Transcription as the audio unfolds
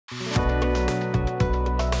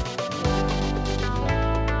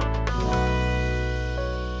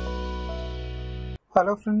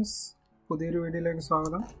Hello friends, പുതിയൊരു വീഡിയോയിലേക്ക്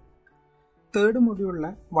സ്വാഗതം. തേർഡ്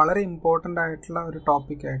മൊഡ്യൂളിലെ വളരെ ഇമ്പോർട്ടൻ്റ് ആയിട്ടുള്ള ഒരു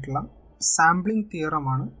ടോപ്പിക് ആയിട്ടുള്ള സാമ്പിളിംഗ്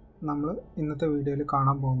തിയറമാണ് നമ്മൾ ഇന്നത്തെ വീഡിയോയിൽ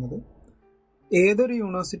കാണാൻ പോകുന്നത്. ഏതൊരു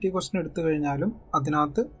യൂണിവേഴ്സിറ്റി ക്വസ്റ്റ്യൻ എടുത്തു കഴിഞ്ഞാലും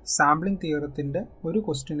അതിനകത്ത് സാമ്പിളിംഗ് തിയറത്തിൻ്റെ ഒരു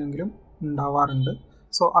ക്വസ്റ്റ്യനെങ്കിലും ഉണ്ടാവാറുണ്ട്.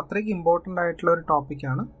 സോ അത്രയ്ക്ക് ഇമ്പോർട്ടൻ്റ് ആയിട്ടുള്ള ഒരു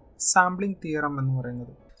ടോപ്പിക്കാണ് സാമ്പിളിംഗ് തിയറം എന്ന്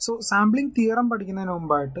പറയുന്നത്. സോ സാമ്പിളിംഗ് തിയറം പഠിക്കുന്നതിന്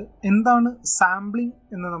മുമ്പായിട്ട് എന്താണ് സാമ്പിളിംഗ്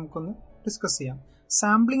എന്ന് നമുക്കൊന്ന് ഡിസ്കസ് ചെയ്യാം.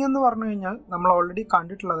 സാമ്പിളിംഗ് എന്ന് പറഞ്ഞു കഴിഞ്ഞാൽ നമ്മൾ already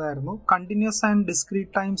കണ്ടിട്ടുള്ളതായിരുന്നു. Continuous and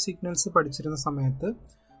discrete time signals പഠിച്ചിരുന്ന സമയത്ത്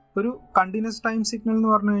ഒരു കണ്ടിന്യൂസ് ടൈം സിഗ്നൽ എന്ന്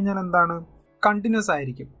പറഞ്ഞു കഴിഞ്ഞാൽ എന്താണ്, കണ്ടിന്യൂസ്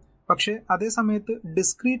ആയിരിക്കും. പക്ഷേ അതേ സമയത്ത്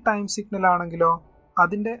ഡിസ്ക്രീറ്റ് ടൈം സിഗ്നൽ ആണെങ്കിലോ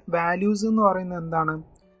അതിൻ്റെ വാല്യൂസ് എന്ന് പറയുന്നത് എന്താണ്,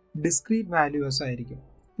 ഡിസ്ക്രീറ്റ് വാല്യൂസ് ആയിരിക്കും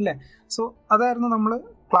അല്ലേ. സോ അതായിരുന്നു നമ്മൾ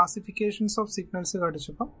ക്ലാസിഫിക്കേഷൻസ് ഓഫ് സിഗ്നൽസ്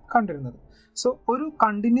പഠിച്ചപ്പോൾ കണ്ടിരുന്നത്. സോ ഒരു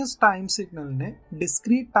കണ്ടിന്യൂസ് ടൈം സിഗ്നലിനെ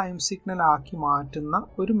ഡിസ്ക്രീറ്റ് ടൈം സിഗ്നൽ ആക്കി മാറ്റുന്ന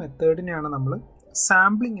ഒരു മെത്തേഡിനെയാണ് നമ്മൾ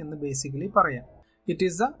സാമ്പിളിംഗ് എന്ന് ബേസിക്കലി പറയാം. It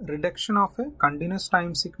is the reduction of A continuous time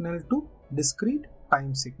signal to discrete time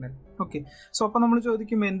signal. Okay, so അപ്പോൾ നമ്മൾ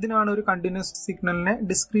ചോദിക്കും എന്തിനാണ് ഒരു കണ്ടിന്യൂസ് സിഗ്നലിനെ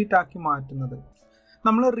ഡിസ്ക്രീറ്റ് ആക്കി മാറ്റുന്നത്.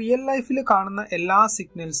 നമ്മൾ റിയൽ ലൈഫിൽ കാണുന്ന എല്ലാ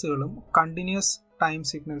സിഗ്നൽസുകളും കണ്ടിന്യൂസ് ടൈം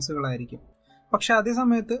സിഗ്നൽസുകളായിരിക്കും. പക്ഷെ അതേ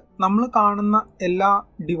സമയത്ത് നമ്മൾ കാണുന്ന എല്ലാ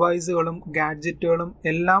ഡിവൈസുകളും ഗാഡ്ജറ്റുകളും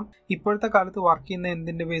എല്ലാം ഇപ്പോഴത്തെ കാലത്ത് വർക്ക് ചെയ്യുന്ന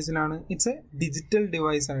എന്തിൻ്റെ ബേസിലാണ്, ഇറ്റ്സ് എ ഡിജിറ്റൽ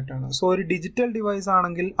ഡിവൈസ് ആയിട്ടാണ്. സോ ഒരു ഡിജിറ്റൽ ഡിവൈസ്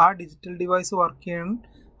ആണെങ്കിൽ ആ ഡിജിറ്റൽ ഡിവൈസ് വർക്ക് ചെയ്യാൻ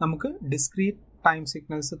നമുക്ക് ഡിസ്ക്രീറ്റ് ടൈം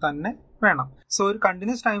സിഗ്നൽസ് തന്നെ വേണം. സോ ഒരു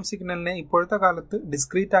കണ്ടിന്യൂസ് ടൈം സിഗ്നലിനെ ഇപ്പോഴത്തെ കാലത്ത്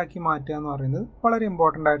ഡിസ്ക്രീറ്റ് ആക്കി മാറ്റുക എന്ന് പറയുന്നത് വളരെ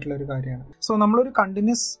ഇമ്പോർട്ടൻ്റ് ആയിട്ടുള്ള ഒരു കാര്യമാണ്. സോ നമ്മളൊരു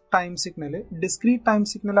continuous time signal discrete time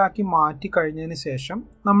signal ആക്കി മാറ്റി കഴിഞ്ഞതിന് ശേഷം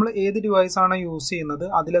നമ്മൾ ഏത് ഡിവൈസാണോ യൂസ് ചെയ്യുന്നത്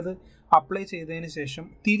അതിലത് അപ്ലൈ ചെയ്തതിന് ശേഷം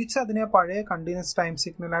തിരിച്ചതിനെ പഴയ കണ്ടിന്യൂസ് ടൈം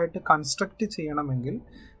സിഗ്നലായിട്ട് കൺസ്ട്രക്റ്റ് ചെയ്യണമെങ്കിൽ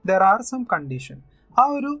ദർ ആർ സം കണ്ടീഷൻ. ആ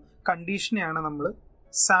ഒരു കണ്ടീഷനെയാണ് നമ്മൾ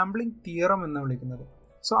സാമ്പിളിംഗ് തിയറം എന്ന് വിളിക്കുന്നത്.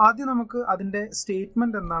 സോ ആദ്യം നമുക്ക് അതിൻ്റെ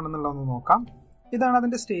സ്റ്റേറ്റ്മെൻറ്റ് എന്താണെന്നുള്ളതൊന്ന് നോക്കാം. ഇതാണ്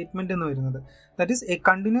അതിൻ്റെ സ്റ്റേറ്റ്മെൻറ്റ് എന്ന് വരുന്നത്. That is A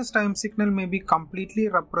continuous time signal may be completely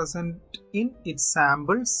represent in its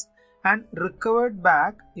samples and recovered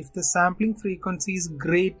back if the sampling frequency is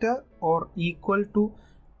greater or equal to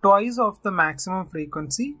twice of the maximum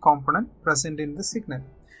frequency component present in the signal.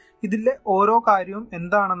 ഇതിലെ ഓരോ കാര്യവും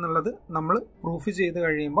എന്താണെന്നുള്ളത് നമ്മൾ proof ചെയ്ത്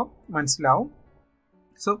കഴിയുമ്പോൾ മനസ്സിലാവും.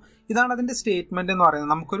 So ഇതാണ് അതിൻ്റെ സ്റ്റേറ്റ്മെൻറ്റ് എന്ന്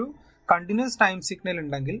പറയുന്നത്. നമുക്കൊരു കണ്ടിന്യൂസ് ടൈം സിഗ്നൽ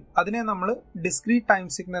ഉണ്ടെങ്കിൽ അതിനെ നമ്മൾ ഡിസ്ക്രീറ്റ് ടൈം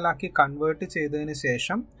സിഗ്നലാക്കി കൺവേർട്ട് ചെയ്തതിന്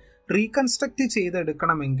ശേഷം റീകൺസ്ട്രക്റ്റ്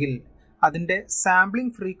ചെയ്തെടുക്കണമെങ്കിൽ അതിൻ്റെ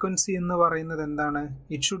സാമ്പിളിംഗ് ഫ്രീക്വൻസി എന്ന് പറയുന്നത് എന്താണ്,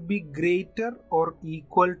 it should be greater or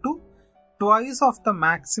equal to twice of the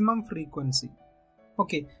maximum frequency.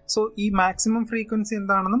 Okay, so ഈ മാക്സിമം ഫ്രീക്വൻസി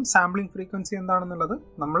എന്താണെന്നും സാമ്പിളിംഗ് ഫ്രീക്വൻസി എന്താണെന്നുള്ളത്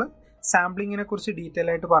നമ്മൾ സാമ്പിളിങ്ങിനെ കുറിച്ച് ഡീറ്റെയിൽ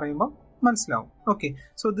ആയിട്ട് പറയുമ്പോൾ മനസ്സിലാവും. Okay,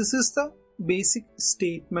 so this is the basic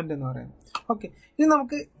statement എന്ന് പറയുന്നത്. ഓക്കെ, ഇനി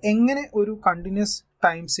നമുക്ക് എങ്ങനെ ഒരു കണ്ടിന്യൂസ്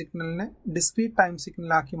ടൈം സിഗ്നലിനെ ഡിസ്ക്രീറ്റ് ടൈം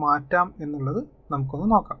സിഗ്നലാക്കി മാറ്റാം എന്നുള്ളത് നമുക്കൊന്ന്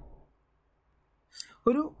നോക്കാം.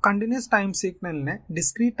 ഒരു കണ്ടിന്യൂസ് ടൈം സിഗ്നലിനെ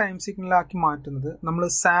ഡിസ്ക്രീറ്റ് ടൈം സിഗ്നലാക്കി മാറ്റുന്നത് നമ്മൾ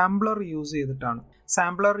സാമ്പിളർ യൂസ് ചെയ്തിട്ടാണ്.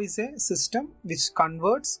 Sampler is A system which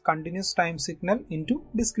converts continuous time signal in to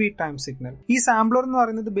discrete time signal. ഈ സാമ്പിളർ എന്ന്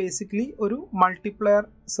പറയുന്നത് ബേസിക്കലി ഒരു മൾട്ടിപ്ലയർ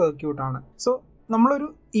സർക്യൂട്ട് ആണ്. സോ നമ്മളൊരു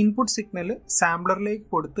ഇൻപുട്ട് സിഗ്നൽ സാമ്പിളറിലേക്ക്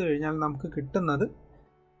കൊടുത്തു കഴിഞ്ഞാൽ നമുക്ക് കിട്ടുന്നത്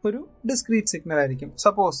ഒരു ഡിസ്ക്രീറ്റ് സിഗ്നൽ ആയിരിക്കും.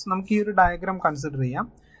 സപ്പോസ് നമുക്ക് ഈ ഒരു ഡയഗ്രാം കൺസിഡർ ചെയ്യാം.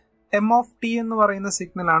 എം ഓഫ് ടി എന്ന് പറയുന്ന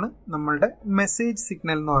സിഗ്നലാണ് നമ്മളുടെ മെസ്സേജ്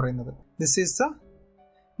സിഗ്നൽ എന്ന് പറയുന്നത്. This is the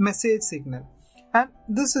message signal and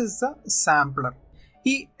this is the sampler.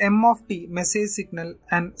 ഈ M of T message signal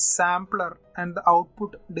and sampler and the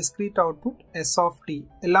output discrete output S of T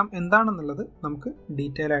എല്ലാം എന്താണെന്നുള്ളത് നമുക്ക്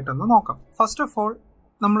ഡീറ്റെയിൽ ആയിട്ടൊന്ന് നോക്കാം. ഫസ്റ്റ് ഓഫ് ഓൾ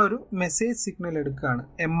നമ്മളൊരു message signal എടുക്കുകയാണ്.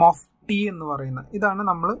 M of T എന്ന് പറയുന്ന ഇതാണ്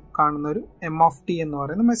നമ്മൾ കാണുന്ന ഒരു എം ഓഫ് ടി എന്ന്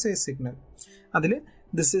പറയുന്ന മെസ്സേജ് സിഗ്നൽ. അതിൽ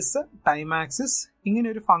this is A time axis, ഇങ്ങനെ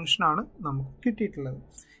ഒരു ഫംഗ്ഷനാണ് നമുക്ക് കിട്ടിയിട്ടുള്ളത്.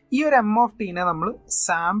 ഈ ഒരു എം ഓഫ് ടീനെ നമ്മൾ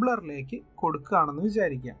സാമ്പിളറിലേക്ക് കൊടുക്കുകയാണെന്ന്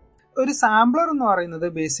വിചാരിക്കുക. ഒരു സാമ്പിളർ എന്ന് പറയുന്നത്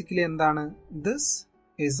ബേസിക്കലി എന്താണ്, this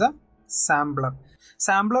is A sampler.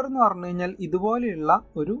 Sampler എന്ന് പറഞ്ഞു കഴിഞ്ഞാൽ ഇതുപോലെയുള്ള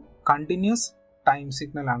ഒരു കണ്ടിന്യൂസ് ടൈം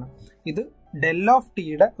സിഗ്നൽ ആണ്. ഇത് ഡെൽ ഓഫ്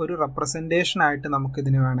ടിയുടെ ഒരു റെപ്രസെൻറ്റേഷൻ ആയിട്ട് നമുക്ക്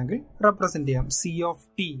ഇതിനെ വേണമെങ്കിൽ റെപ്രസെന്റ് ചെയ്യാം. C of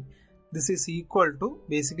T this is equal to,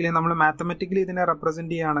 basically നമ്മൾ മാത്തമെറ്റിക്കലി ഇതിനെ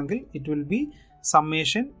റെപ്രസെന്റ് ചെയ്യുകയാണെങ്കിൽ it will be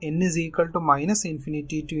summation n is equal to minus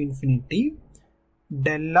infinity to infinity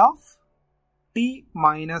del of t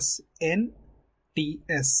minus n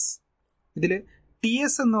ts. ഇതിൽ ടി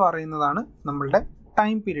എസ് എന്ന് പറയുന്നതാണ് നമ്മളുടെ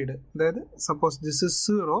time period. അതായത് suppose this is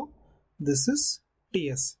 0, this is T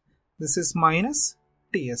S, this is minus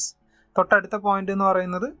T S. തൊട്ടടുത്ത point എന്ന്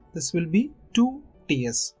പറയുന്നത് this will be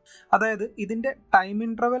 2ts. അതായത് ഇതിന്റെ ടൈം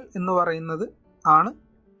ഇന്റർവെൽ എന്ന് പറയുന്നത് ആണ്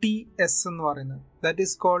ടി എസ് എന്ന് പറയുന്നത്. That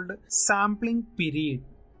is called sampling period.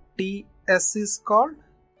 T S is called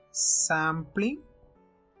sampling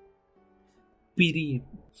period.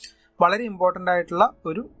 വളരെ ഇമ്പോർട്ടൻ്റ് ആയിട്ടുള്ള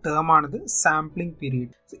ഒരു ടേമാണിത്, സാമ്പിളിംഗ്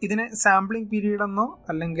പീരീഡ്. ഇതിനെ സാമ്പിളിംഗ് പീരീഡ് എന്നോ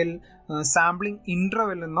അല്ലെങ്കിൽ സാമ്പിളിംഗ്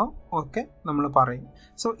ഇൻ്റർവെൽ എന്നോ ഒക്കെ നമ്മൾ പറയും.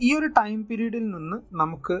 സോ ഈ ഒരു ടൈം പീരീഡിൽ നിന്ന്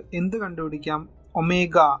നമുക്ക് എന്ത് കണ്ടുപിടിക്കാം?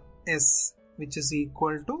 Omega S which is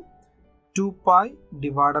equal to 2π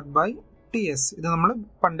divided by ts. ഇത് നമ്മൾ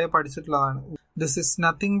പണ്ടേ പഠിച്ചിട്ടുള്ളതാണ്. This is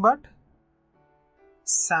nothing but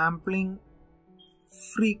sampling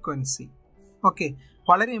frequency. Okay,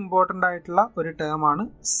 വളരെ ഇമ്പോർട്ടൻ്റ് ആയിട്ടുള്ള ഒരു ടേമാണ്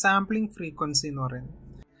സാമ്പിളിംഗ് ഫ്രീക്വൻസി എന്ന് പറയുന്നത്.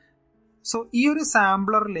 സോ ഈ ഒരു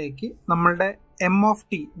സാമ്പിളറിലേക്ക് നമ്മളുടെ M of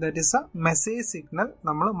T, that is A message signal,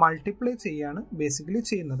 നമ്മൾ മൾട്ടിപ്ലൈ ചെയ്യാണ് ബേസിക്കലി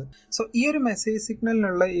ചെയ്യുന്നത്. സോ ഈ ഒരു മെസ്സേജ്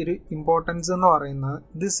സിഗ്നലിനുള്ള ഒരു ഇമ്പോർട്ടൻസ് എന്ന് പറയുന്നത്,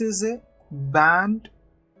 this is A band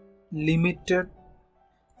limited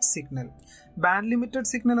signal. Band limited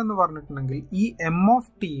signal എന്ന് പറഞ്ഞിട്ടുണ്ടെങ്കിൽ ഈ എം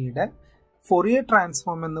ഓഫ് ടിയുടെ ഫൊറിയർ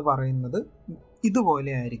ട്രാൻസ്ഫോം എന്ന് പറയുന്നത്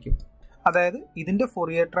ഇതുപോലെ ആയിരിക്കും. അതായത് ഇതിൻ്റെ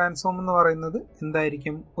ഫൊറിയർ ട്രാൻസ്ഫോം എന്ന് പറയുന്നത്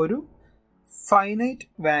എന്തായിരിക്കും? ഒരു ഫൈനൈറ്റ്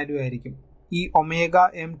വാല്യൂ ആയിരിക്കും. ഈ omega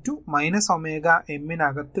M to minus omega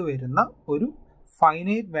എമ്മിനകത്ത് വരുന്ന ഒരു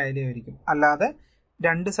ഫൈനൈറ്റ് വാല്യൂ ആയിരിക്കും. അല്ലാതെ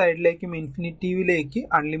രണ്ട് സൈഡിലേക്കും ഇൻഫിനിറ്റീവിലേക്ക്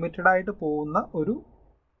അൺലിമിറ്റഡ് ആയിട്ട് പോകുന്ന ഒരു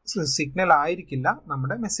സിഗ്നൽ ആയിരിക്കില്ല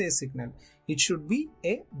നമ്മുടെ message signal. It should be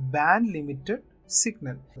A band limited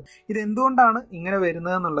signal. ഇത് എന്തുകൊണ്ടാണ് ഇങ്ങനെ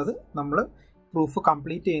വരുന്നത് എന്നുള്ളത് നമ്മൾ പ്രൂഫ്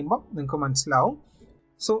കംപ്ലീറ്റ് ചെയ്യുമ്പോൾ നിങ്ങൾക്ക് മനസ്സിലാവും.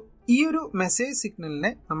 സോ ഈ ഒരു മെസ്സേജ്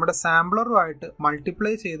സിഗ്നലിനെ നമ്മുടെ സാമ്പിളറുമായിട്ട്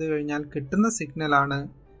മൾട്ടിപ്ലൈ ചെയ്ത് കഴിഞ്ഞാൽ കിട്ടുന്ന സിഗ്നലാണ്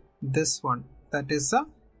this one, that is A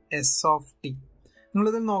S of T.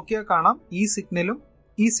 നിങ്ങളിതിൽ നോക്കിയാൽ കാണാം, ഈ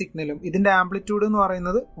സിഗ്നലും ഇതിൻ്റെ ആംപ്ലിറ്റ്യൂഡ് എന്ന്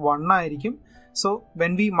പറയുന്നത് 1 ആയിരിക്കും. So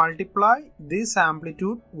when we multiply this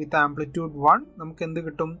amplitude with amplitude 1, നമുക്ക് എന്ത്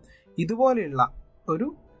കിട്ടും? ഇതുപോലെയുള്ള ഒരു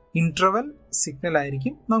ഇന്റർവെൽ സിഗ്നൽ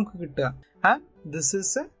ആയിരിക്കും നമുക്ക് കിട്ടുക. And this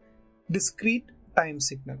is A discrete time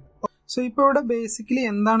signal. So ഇപ്പോൾ ഇവിടെ ബേസിക്കലി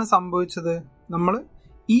എന്താണ് സംഭവിച്ചത്? നമ്മൾ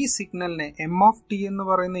ഈ സിഗ്നലിനെ എം ഓഫ് ടി എന്ന്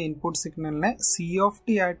പറയുന്ന ഇൻപുട്ട് സിഗ്നലിനെ സി ഓഫ്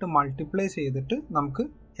ടി ആയിട്ട് മൾട്ടിപ്ലൈ ചെയ്തിട്ട് നമുക്ക്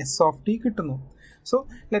എസ് ഓഫ് ടി കിട്ടുന്നു. So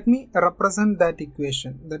let me represent that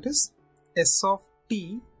equation, that is S of T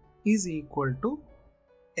is equal to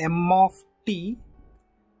M of T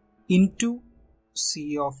into C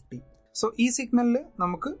of T. So ഈ സിഗ്നലിൽ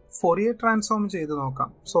നമുക്ക് ഫൊറിയർ ട്രാൻസ്ഫോം ചെയ്ത് നോക്കാം.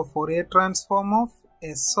 So Fourier transform of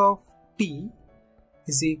S of T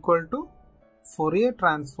is equal to Fourier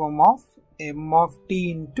transform of m of t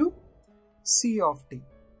into c of t.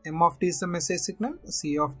 m of t is the message signal, c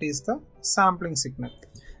of t is the sampling signal.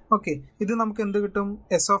 Okay, ഇത് നമുക്ക് എന്ത് കിട്ടും?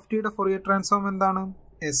 s of t യുടെ Fourier transform എന്താണ്?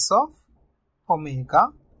 s of omega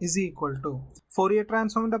is equal to, Fourier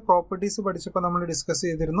transformന്റെ properties പഠിച്ചപ്പോൾ നമ്മൾ discuss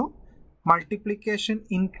ചെയ്തിരുന്നു, multiplication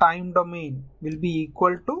in time domain will be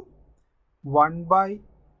equal to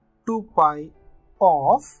 1/2π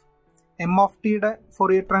of M of ടിയുടെ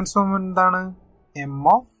ഫൊറിയർ ട്രാൻസ്ഫോം എന്താണ്? M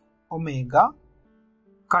of omega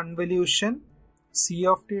convolution. C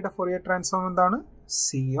of ടിയുടെ Fourier transform എന്താണ്?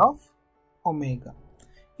 C of omega.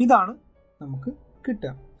 ഇതാണ് നമുക്ക്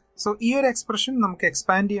കിട്ടുക. സോ ഈ ഒരു എക്സ്പ്രഷൻ നമുക്ക്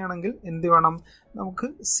എക്സ്പാൻഡ് ചെയ്യണമെങ്കിൽ എന്ത് വേണം? നമുക്ക്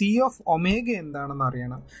സി ഓഫ് ഒമേഗ എന്താണെന്ന്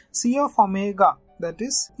അറിയണം. C of omega, that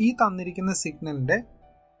is ഈ തന്നിരിക്കുന്ന സിഗ്നലിന്റെ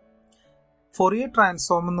ഫൊറിയർ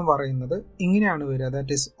ട്രാൻസ്ഫോം എന്ന് പറയുന്നത് ഇങ്ങനെയാണ് വരിക.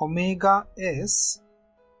 That is omega S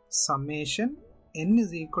summation n is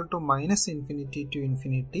equal to minus infinity to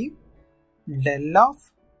infinity del of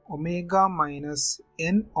omega minus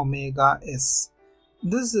n omega s.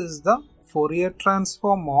 This is the Fourier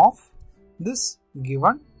transform of this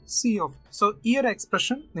given c of. So ഈ ഒരു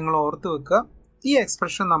expression നിങ്ങൾ ഓർത്ത് വെക്കുക. ഈ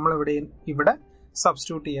expression നമ്മൾ ഇവിടെ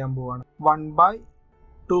substitute ചെയ്യാൻ പോവാണ്.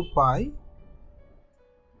 1/2π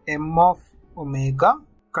m of omega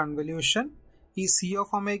convolution. ഈ സി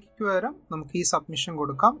ഓഫ് ഒമേഗയ്ക്ക് പകരം നമുക്ക് ഈ സബ്മിഷൻ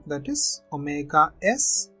കൊടുക്കാം. That is omega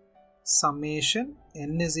S summation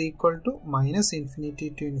N is equal to minus infinity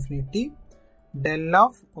to infinity del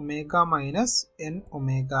of omega minus N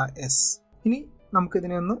omega S. ഇനി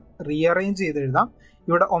നമുക്കിതിനെ ഒന്ന് റീഅറേഞ്ച് ചെയ്ത് എഴുതാം.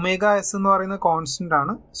 ഇവിടെ ഒമേഗ എസ് എന്ന് പറയുന്ന കോൺസ്റ്റന്റ്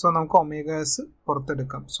ആണ്. സോ നമുക്ക് omega S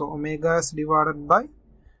പുറത്തെടുക്കാം. So omega S divided by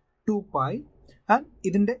 2π. And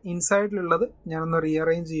ഇതിൻ്റെ ഇൻസൈഡിലുള്ളത് ഞാനൊന്ന്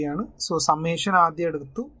റീഅറേഞ്ച് ചെയ്യാണ്. സോ സമ്മേഷൻ ആദ്യം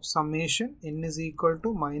എടുത്തു. Summation N is equal to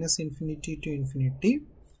minus infinity to infinity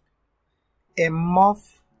M of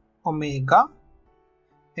omega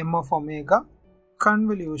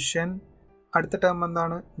convolution. അടുത്ത ടേം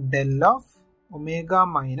എന്താണ്? Del of omega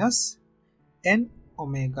minus N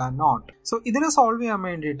omega naught. So ഇതിനെ solve ചെയ്യാൻ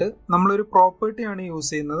വേണ്ടിയിട്ട് നമ്മളൊരു പ്രോപ്പർട്ടിയാണ്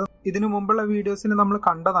യൂസ് ചെയ്യുന്നത്. ഇതിനു മുമ്പുള്ള വീഡിയോസിൽ നമ്മൾ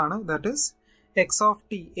കണ്ടതാണ്. That is X of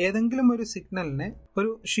T ഏതെങ്കിലും ഒരു സിഗ്നലിനെ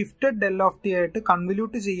ഒരു ഷിഫ്റ്റഡ് ഡെൽ ഓഫ് ടി ആയിട്ട്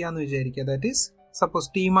കൺവല്യൂട്ട് ചെയ്യാന്ന് വിചാരിക്കുക. That is suppose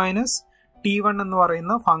T minus t1 എന്ന്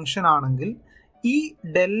പറയുന്ന ഫംഗ്ഷൻ ആണെങ്കിൽ ഈ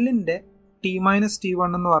ഡെല്ലിന്റെ t മൈനസ്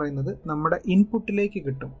t1 എന്ന് പറയുന്നത് നമ്മുടെ ഇൻപുട്ടിലേക്ക്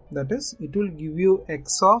കിട്ടും. That is it will give you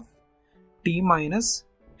X of t minus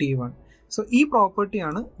t1. So ഈ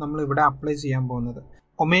പ്രോപ്പർട്ടിയാണ് നമ്മൾ ഇവിടെ അപ്ലൈ ചെയ്യാൻ പോകുന്നത്.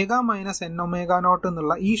 Omega minus N omega naught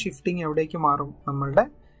എന്നുള്ള ഈ ഷിഫ്റ്റിംഗ് എവിടേക്ക് മാറും? നമ്മളുടെ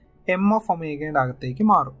എം ഓഫ് ഒമേഗയുടെ അകത്തേക്ക്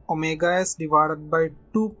മാറും. Omega S divided by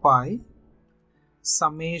 2π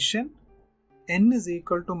summation n is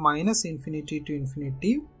equal to minus infinity to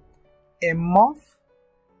infinity m of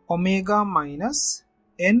omega minus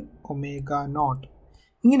n omega naught.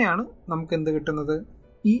 ഇങ്ങനെയാണ് നമുക്ക് എന്ത് കിട്ടുന്നത്?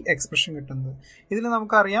 ഈ എക്സ്പ്രഷൻ കിട്ടുന്നത്. ഇതിൽ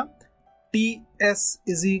നമുക്കറിയാം ts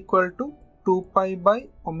is equal to 2π by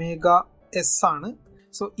omega s ആണ്.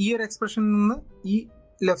 സോ ഈ ഒരു എക്സ്പ്രഷനിൽ നിന്ന് ഈ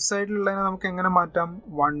ലെഫ്റ്റ് സൈഡിലുള്ളതിനെ നമുക്ക് എങ്ങനെ മാറ്റാം?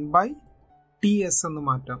 1 by ts എന്ന്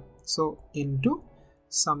മാറ്റാം. So into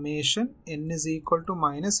summation n is equal to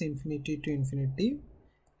minus infinity to infinity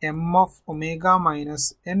m of omega minus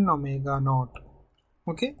n omega naught.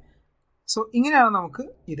 Okay, so ഇങ്ങനെയാണ് നമുക്ക്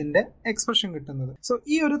ഇതിന്റെ എക്സ്പ്രഷൻ കിട്ടുന്നത്. സോ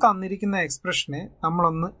ഈ ഒരു തന്നിരിക്കുന്ന എക്സ്പ്രഷനെ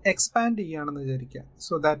നമ്മളൊന്ന് എക്സ്പാൻഡ് ചെയ്യുകയാണെന്ന് വിചാരിക്കുക.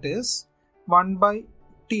 So that is 1 by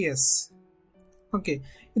ts. Okay,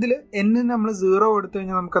 ഇതിൽ n നമ്മൾ 0 എടുത്തു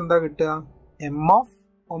കഴിഞ്ഞാൽ നമുക്ക് എന്താ കിട്ടുക? m ഓഫ്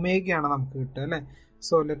ഒമേഗയാണ് നമുക്ക് കിട്ടുക അല്ലേ.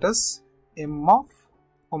 So let us m of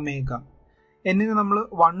omega. എന്നിന് നമ്മൾ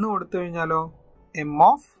 1 കൊടുത്തു കഴിഞ്ഞാലോ M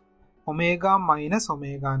of omega minus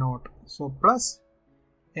omega naught. So plus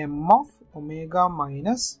M of omega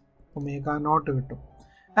minus omega naught കിട്ടും.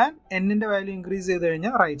 ആൻഡ് എന്നിന്റെ വാല്യൂ ഇൻക്രീസ് ചെയ്ത്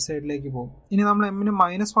കഴിഞ്ഞാൽ റൈറ്റ് സൈഡിലേക്ക് പോകും. ഇനി നമ്മൾ എമ്മിന്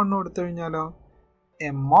 -1 കൊടുത്തു കഴിഞ്ഞാലോ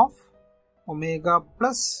M of omega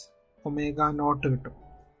plus omega naught കിട്ടും.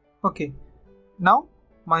 ഓക്കെ, നൗ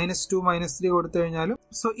 -2 -3 കൊടുത്തു കഴിഞ്ഞാലും.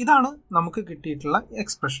 സോ ഇതാണ് നമുക്ക് കിട്ടിയിട്ടുള്ള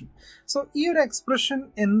എക്സ്പ്രഷൻ. സോ ഈ ഒരു എക്സ്പ്രഷൻ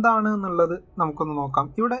എന്താണ് എന്നുള്ളത് നമുക്കൊന്ന് നോക്കാം.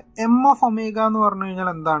 ഇവിടെ എം ഓഫ് ഒമേഗ എന്ന് പറഞ്ഞു കഴിഞ്ഞാൽ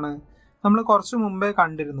എന്താണ്? നമ്മൾ കുറച്ച് മുമ്പേ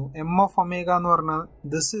കണ്ടിരുന്നു. എം ഓഫ് ഒമേഗ എന്ന് പറഞ്ഞാൽ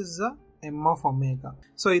this is the M of omega.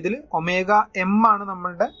 So ഇതിൽ ഒമേഗ എം ആണ്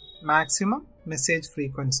നമ്മളുടെ മാക്സിമം മെസ്സേജ്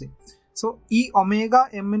ഫ്രീക്വൻസി. സോ ഈ ഒമേഗ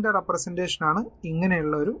എമ്മിന്റെ റെപ്രസെന്റേഷൻ ആണ്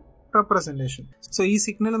ഇങ്ങനെയുള്ള ഒരു റെപ്രസെന്റേഷൻ. സോ ഈ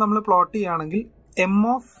സിഗ്നൽ നമ്മൾ പ്ലോട്ട് ചെയ്യുകയാണെങ്കിൽ എം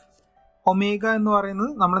ഓഫ് ഒമേഗ എന്ന് പറയുന്നത്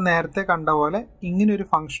നമ്മൾ നേരത്തെ കണ്ട പോലെ ഇങ്ങനെ ഒരു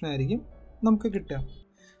ഫംഗ്ഷൻ ആയിരിക്കും നമുക്ക് കിട്ടുക.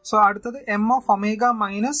 സോ അടുത്തത് എം ഓഫ് ഒമേഗ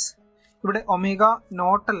മൈനസ്, ഇവിടെ ഒമേഗ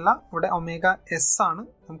നോട്ട് അല്ല, ഇവിടെ ഒമേഗ എസ് ആണ്.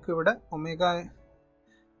 നമുക്ക് ഇവിടെ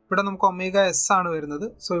നമുക്ക് ഒമേഗ എസ് ആണ് വരുന്നത്.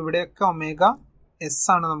 സോ ഇവിടെയൊക്കെ ഒമേഗ എസ്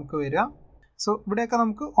ആണ് നമുക്ക് വരിക. സോ ഇവിടെയൊക്കെ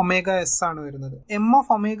നമുക്ക് ഒമേഗ എസ് ആണ് വരുന്നത്. M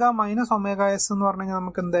of omega minus omega S എന്ന് പറഞ്ഞു കഴിഞ്ഞാൽ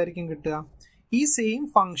നമുക്ക് എന്തായിരിക്കും കിട്ടുക? ഈ സെയിം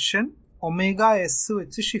ഫംഗ്ഷൻ ഒമേഗ എസ്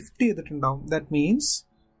വെച്ച് ഷിഫ്റ്റ് ചെയ്തിട്ടുണ്ടാവും. ദാറ്റ് മീൻസ്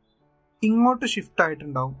ഇങ്ങോട്ട് ഷിഫ്റ്റ്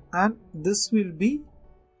ആയിട്ടുണ്ടാവും. And this will be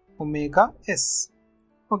omega S.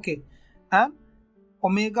 Okay, and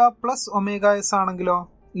omega plus omega S ആണെങ്കിലോ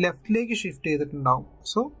ലെഫ്റ്റിലേക്ക് ഷിഫ്റ്റ് ചെയ്തിട്ടുണ്ടാവും.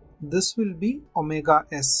 So this will be omega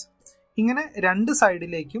S. ഇങ്ങനെ രണ്ട്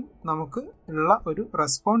സൈഡിലേക്കും നമുക്ക് ഉള്ള ഒരു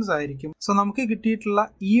റെസ്പോൺസ് ആയിരിക്കും. സോ നമുക്ക് കിട്ടിയിട്ടുള്ള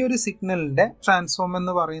ഈ ഒരു സിഗ്നലിന്റെ ട്രാൻസ്ഫോം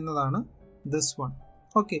എന്ന് പറയുന്നതാണ് ദിസ് വൺ.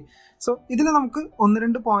 ഓക്കെ, സോ ഇതിൽ നമുക്ക്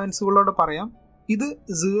 1-2 പോയിന്റ്സുകളോട് പറയാം. ഇത്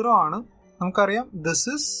 0 ആണ്. നമുക്കറിയാം this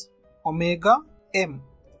is omega M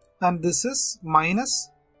and this is minus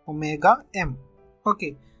omega M. Okay,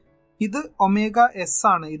 ഇത് ഒമേഗ എസ്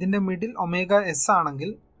ആണ്. ഇതിന്റെ മിഡിൽ ഒമേഗ എസ്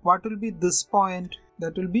ആണെങ്കിൽ what will be this point?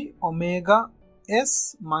 That will be omega S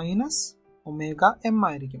minus omega M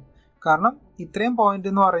ആയിരിക്കും. കാരണം ഇത്രയും പോയിന്റ്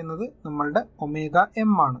എന്ന് പറയുന്നത് നമ്മളുടെ ഒമേഗ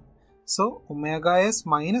എം ആണ്. So omega S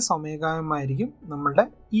minus omega M ആയിരിക്കും നമ്മളുടെ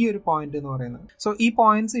ഈ ഒരു പോയിന്റ് എന്ന് പറയുന്നത്. സോ ഈ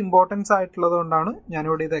പോയിന്റ്സ് ഇമ്പോർട്ടൻസ് ആയിട്ടുള്ളത് കൊണ്ടാണ്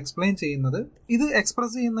ഞാനിവിടെ ഇത് എക്സ്പ്ലെയിൻ ചെയ്യുന്നത്. ഇത്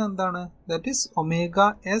എക്സ്പ്രസ് ചെയ്യുന്നത് എന്താണ്? That is omega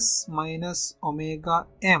S minus omega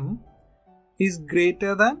M is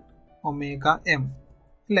greater than omega M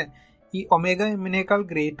അല്ലേ. ഈ ഒമേഗ എമ്മിനേക്കാൾ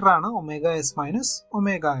ഗ്രേറ്റർ ആണ് omega S minus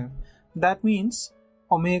omega M. That means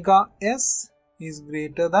omega S is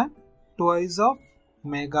greater than twice of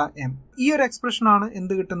omega M. ഈ ഒരു expression ആണ്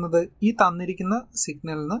എന്ത് കിട്ടുന്നത്? ഈ തന്നിരിക്കുന്ന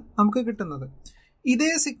സിഗ്നലിന് നമുക്ക് കിട്ടുന്നത്. ഇതേ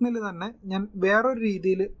സിഗ്നൽ തന്നെ ഞാൻ വേറൊരു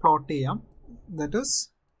രീതിയിൽ പ്ലോട്ട് ചെയ്യാം. ദാറ്റ് ഈസ്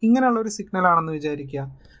ഇങ്ങനെയുള്ള ഒരു സിഗ്നൽ ആണെന്ന് വിചാരിക്കുക.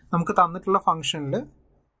 നമുക്ക് തന്നിട്ടുള്ള ഫംഗ്ഷനിൽ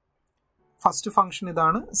ഫസ്റ്റ് ഫംഗ്ഷൻ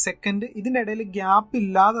ഇതാണ്, സെക്കൻഡ് ഇതിന്റെ ഇടയിൽ ഗ്യാപ്പ്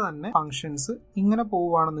ഇല്ലാതെ തന്നെ ഫംഗ്ഷൻസ് ഇങ്ങനെ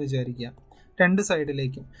പോവുകയാണെന്ന് വിചാരിക്കുക രണ്ട്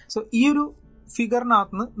സൈഡിലേക്കും. സോ ഈ ഒരു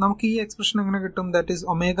ഫിഗറിനകത്ത് നമുക്ക് ഈ എക്സ്പ്രഷൻ എങ്ങനെ കിട്ടും? That is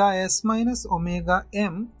omega S minus omega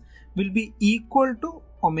M will be equal to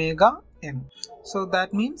omega m. So that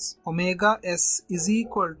means omega s is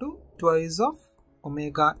equal to twice of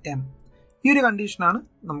omega m. ഈ ഒരു കണ്ടീഷനാണ്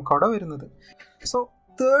നമുക്ക് അവിടെ വരുന്നത്. സോ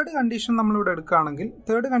തേർഡ് കണ്ടീഷൻ നമ്മളിവിടെ എടുക്കുകയാണെങ്കിൽ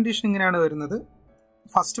തേർഡ് കണ്ടീഷൻ ഇങ്ങനെയാണ് വരുന്നത്.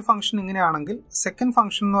 ഫസ്റ്റ് ഫംഗ്ഷൻ ഇങ്ങനെയാണെങ്കിൽ സെക്കൻഡ്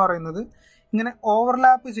ഫംഗ്ഷൻ എന്ന് പറയുന്നത് ഇങ്ങനെ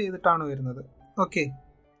ഓവർലാപ്പ് ചെയ്തിട്ടാണ് വരുന്നത്. Okay,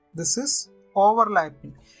 this is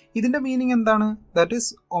overlapping. ഇതിന്റെ മീനിങ് എന്താണ്? That is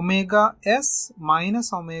omega S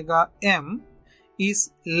minus omega M is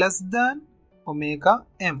less than omega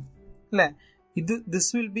M അല്ലേ. This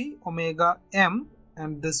will be omega M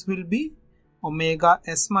and this will be omega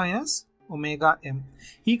S minus omega M.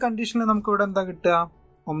 ഈ കണ്ടീഷനിൽ നമുക്ക് ഇവിടെ എന്താ കിട്ടുക?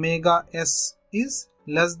 Omega S is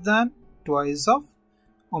less than twice of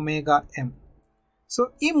omega M. So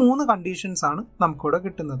ഈ 3 conditions ആണ് നമുക്കിവിടെ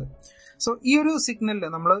കിട്ടുന്നത്. സോ ഈ ഒരു സിഗ്നലിൽ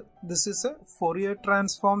നമ്മൾ this is A Fourier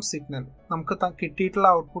transform signal, നമുക്ക് കിട്ടിയിട്ടുള്ള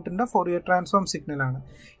ഔട്ട്പുട്ടിന്റെ ഫോറിയർ ട്രാൻസ്ഫോം സിഗ്നലാണ്.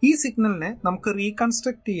 ഈ സിഗ്നലിനെ നമുക്ക്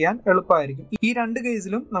റീകൺസ്ട്രക്ട് ചെയ്യാൻ എളുപ്പമായിരിക്കും. ഈ 2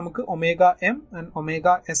 കേസിലും നമുക്ക് omega M and omega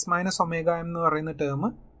S minus omega M എന്ന് പറയുന്ന ടേം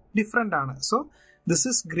ഡിഫറെന്റ് ആണ്. So this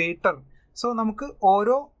is greater. So നമുക്ക്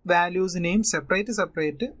ഓരോ വാല്യൂസിനെയും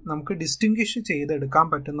സെപ്പറേറ്റ് നമുക്ക് ഡിസ്റ്റിങ്വിഷ് ചെയ്തെടുക്കാൻ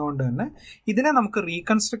പറ്റുന്നതുകൊണ്ട് തന്നെ ഇതിനെ നമുക്ക്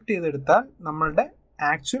റീകൺസ്ട്രക്ട് ചെയ്തെടുത്താൽ നമ്മളുടെ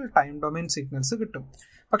ആക്ച്വൽ ടൈം ഡൊമൈൻ സിഗ്നൽസ് കിട്ടും.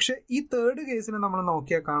 പക്ഷെ ഈ 3rd കേസിൽ നമ്മൾ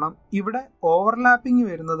നോക്കിയാൽ കാണാം, ഇവിടെ ഓവർലാപ്പിംഗ്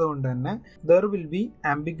വരുന്നത് കൊണ്ട് തന്നെ there will be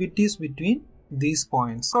ആംബിഗ്വിറ്റീസ് between these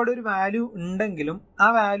points. അവിടെ ഒരു വാല്യൂ ഉണ്ടെങ്കിലും ആ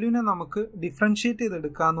വാല്യൂവിനെ നമുക്ക് ഡിഫറൻഷിയേറ്റ്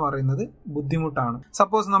ചെയ്തെടുക്കുക എന്ന് പറയുന്നത് ബുദ്ധിമുട്ടാണ്.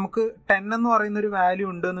 സപ്പോസ് നമുക്ക് 10 എന്ന് പറയുന്ന ഒരു വാല്യൂ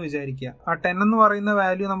ഉണ്ട് എന്ന് വിചാരിക്കുക. ആ 10 എന്ന് പറയുന്ന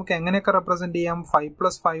വാല്യൂ നമുക്ക് എങ്ങനെയൊക്കെ റെപ്രസെന്റ് ചെയ്യാം?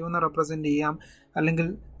 5+5 എന്ന് റെപ്രസെന്റ് ചെയ്യാം, അല്ലെങ്കിൽ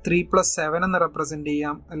 3+7 എന്ന് റെപ്രസെന്റ്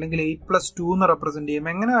ചെയ്യാം, അല്ലെങ്കിൽ 8+2 എന്ന് റെപ്രസെന്റ് ചെയ്യാം.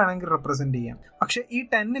 എങ്ങനെ വേണമെങ്കിൽ റെപ്രസെന്റ് ചെയ്യാം. പക്ഷെ ഈ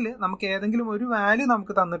 10ൽ നമുക്ക് ഏതെങ്കിലും ഒരു വാല്യൂ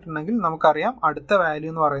നമുക്ക് തന്നിട്ടുണ്ടെങ്കിൽ നമുക്കറിയാം അടുത്ത വാല്യൂ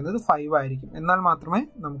എന്ന് പറയുന്നത് 5 ആയിരിക്കും. എന്നാൽ മാത്രമേ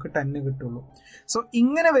നമുക്ക് 10 കിട്ടുള്ളൂ. സോ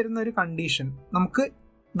ഇങ്ങനെ വരുന്ന ഒരു കണ്ടീഷൻ, നമുക്ക്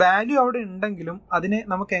വാല്യൂ അവിടെ ഉണ്ടെങ്കിലും അതിനെ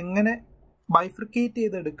നമുക്ക് എങ്ങനെ ബൈഫ്രിക്കേറ്റ്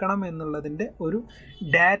ചെയ്തെടുക്കണം എന്നുള്ളതിന്റെ ഒരു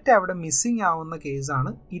ഡാറ്റ അവിടെ മിസ്സിംഗ് ആവുന്ന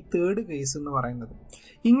കേസാണ് ഈ 3rd കേസ് എന്ന് പറയുന്നത്.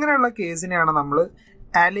 ഇങ്ങനെയുള്ള കേസിനെയാണ് നമ്മൾ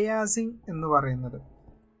aliasing എന്ന് പറയുന്നത്.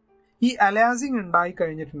 ഈ aliasing ഉണ്ടായി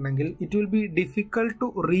കഴിഞ്ഞിട്ടുണ്ടെങ്കിൽ it will be difficult to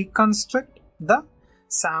reconstruct the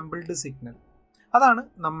sampled signal. അതാണ്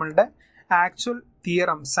നമ്മളുടെ ആക്ച്വൽ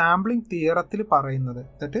തിയറം, സാമ്പിളിംഗ് തിയറത്തിൽ പറയുന്നത്.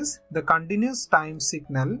 That is the continuous time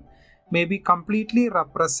signal may be completely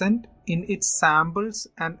represent in its samples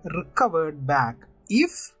and recovered back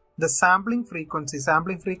if the sampling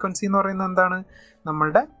frequency എന്ന് പറയുന്നത് എന്താണ്?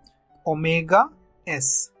 നമ്മളുടെ omega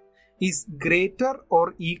S is greater or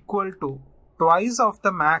equal to twice of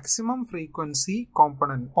the maximum frequency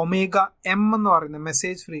component omega M എന്ന് പറയുന്ന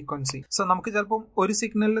message frequency. So നമുക്ക് ചിലപ്പം ഒരു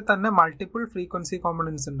സിഗ്നലിൽ തന്നെ മൾട്ടിപ്പിൾ ഫ്രീക്വൻസി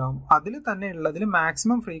കോമ്പണൻസ് ഉണ്ടാവും. അതിൽ തന്നെ ഉള്ളതിൽ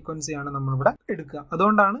മാക്സിമം ഫ്രീക്വൻസിയാണ് നമ്മളിവിടെ എടുക്കുക.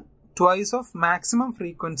 അതുകൊണ്ടാണ് ട്വൈസ് ഓഫ് മാക്സിമം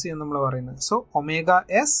ഫ്രീക്വൻസി എന്ന് നമ്മൾ പറയുന്നത്. So omega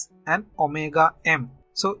S and omega M.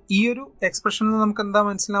 So ഈ ഒരു എക്സ്പ്രഷനിൽ നമുക്ക് എന്താ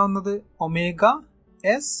മനസ്സിലാവുന്നത്? Omega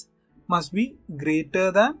S must be greater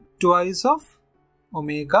than twice of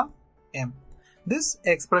omega M. This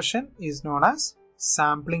expression is known as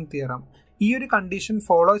sampling theorem. ഈ ഒരു കണ്ടീഷൻ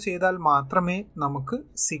ഫോളോ ചെയ്താൽ മാത്രമേ നമുക്ക്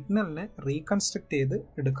സിഗ്നലിനെ റീകൺസ്ട്രക്ട് ചെയ്ത്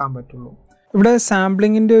എടുക്കാൻ പറ്റുള്ളൂ. ഇവിടെ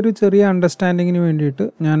സാമ്പിളിങ്ങിൻ്റെ ഒരു ചെറിയ അണ്ടർസ്റ്റാൻഡിങ്ങിന് വേണ്ടിയിട്ട്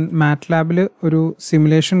ഞാൻ മാറ്റ്ലാബിൽ ഒരു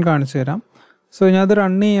സിമുലേഷൻ കാണിച്ചു തരാം. സോ ഞാൻ അത്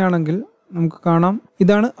റൺ ചെയ്യുകയാണെങ്കിൽ നമുക്ക് കാണാം,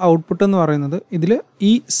 ഇതാണ് ഔട്ട്പുട്ട് എന്ന് പറയുന്നത്. ഇതിൽ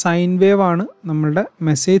ഈ സൈൻ വേവ് ആണ് നമ്മളുടെ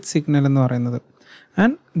മെസ്സേജ് സിഗ്നൽ എന്ന് പറയുന്നത്.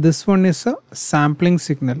 And this one is A sampling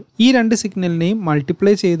signal. ഈ 2 സിഗ്നലിനെയും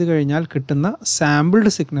മൾട്ടിപ്ലൈ ചെയ്ത് കഴിഞ്ഞാൽ കിട്ടുന്ന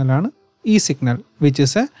സാമ്പിൾഡ് സിഗ്നലാണ് ഈ signal, which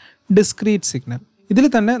is A discrete signal. ഇതിൽ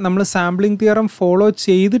തന്നെ നമ്മൾ സാമ്പിളിംഗ് തിയറം ഫോളോ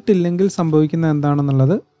ചെയ്തിട്ടില്ലെങ്കിൽ സംഭവിക്കുന്നത്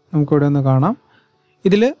എന്താണെന്നുള്ളത് നമുക്കിവിടെ ഒന്ന് കാണാം.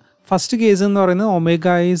 ഇതിൽ ഫസ്റ്റ് കേസ് എന്ന് പറയുന്നത്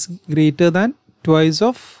omega is greater than twice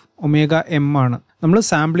of omega M ആണ്. നമ്മൾ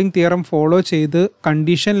സാമ്പിളിംഗ് തിയറം ഫോളോ ചെയ്ത്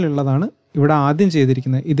കണ്ടീഷനിലുള്ളതാണ് ഇവിടെ ആദ്യം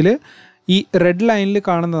ചെയ്തിരിക്കുന്നത്. ഇതിൽ ഈ റെഡ് ലൈനിൽ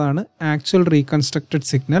കാണുന്നതാണ് ആക്ച്വൽ റീകൺസ്ട്രക്റ്റഡ്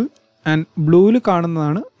സിഗ്നൽ ആൻഡ് ബ്ലൂവിൽ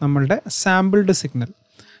കാണുന്നതാണ് നമ്മളുടെ സാമ്പിൾഡ് സിഗ്നൽ.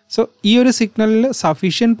 സോ ഈ ഒരു സിഗ്നലിൽ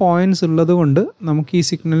സഫീഷ്യൻറ്റ് പോയിൻറ്റ്സ് ഉള്ളത് കൊണ്ട് നമുക്ക് ഈ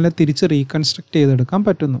സിഗ്നലിനെ തിരിച്ച് റീകൺസ്ട്രക്ട് ചെയ്തെടുക്കാൻ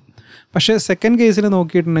പറ്റുന്നു. പക്ഷേ സെക്കൻഡ് കേസിൽ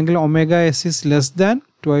നോക്കിയിട്ടുണ്ടെങ്കിൽ omega S is less than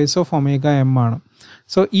twice of omega M ആണ്.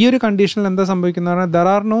 സോ ഈ ഒരു കണ്ടീഷനിൽ എന്താ സംഭവിക്കുന്നത്? There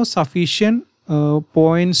are no sufficient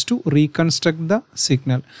points to reconstruct the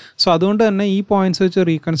signal. So അതുകൊണ്ട് തന്നെ ഈ പോയിൻറ്റ്സ് വെച്ച്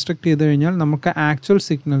റീകൺസ്ട്രക്ട് ചെയ്ത് കഴിഞ്ഞാൽ നമുക്ക് ആക്ച്വൽ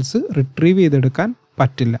സിഗ്നൽസ് റിട്രീവ് ചെയ്തെടുക്കാൻ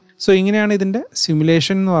പറ്റില്ല. സോ ഇങ്ങനെയാണ് ഇതിൻ്റെ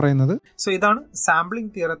സിമുലേഷൻ എന്ന് പറയുന്നത്. സോ ഇതാണ്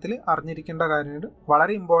സാമ്പിളിംഗ് തിയറത്തിൽ അറിഞ്ഞിരിക്കേണ്ട കാര്യങ്ങൾ.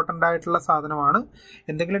 വളരെ ഇമ്പോർട്ടൻ്റ് ആയിട്ടുള്ള സാധനമാണ്.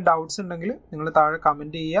 എന്തെങ്കിലും ഡൗട്ട്സ് ഉണ്ടെങ്കിൽ നിങ്ങൾ താഴെ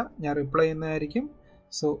കമൻറ്റ് ചെയ്യുക, ഞാൻ റിപ്ലൈ ചെയ്യുന്നതായിരിക്കും.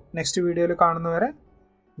 സോ നെക്സ്റ്റ് വീഡിയോയിൽ കാണുന്നവരെ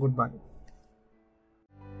ഗുഡ് ബൈ.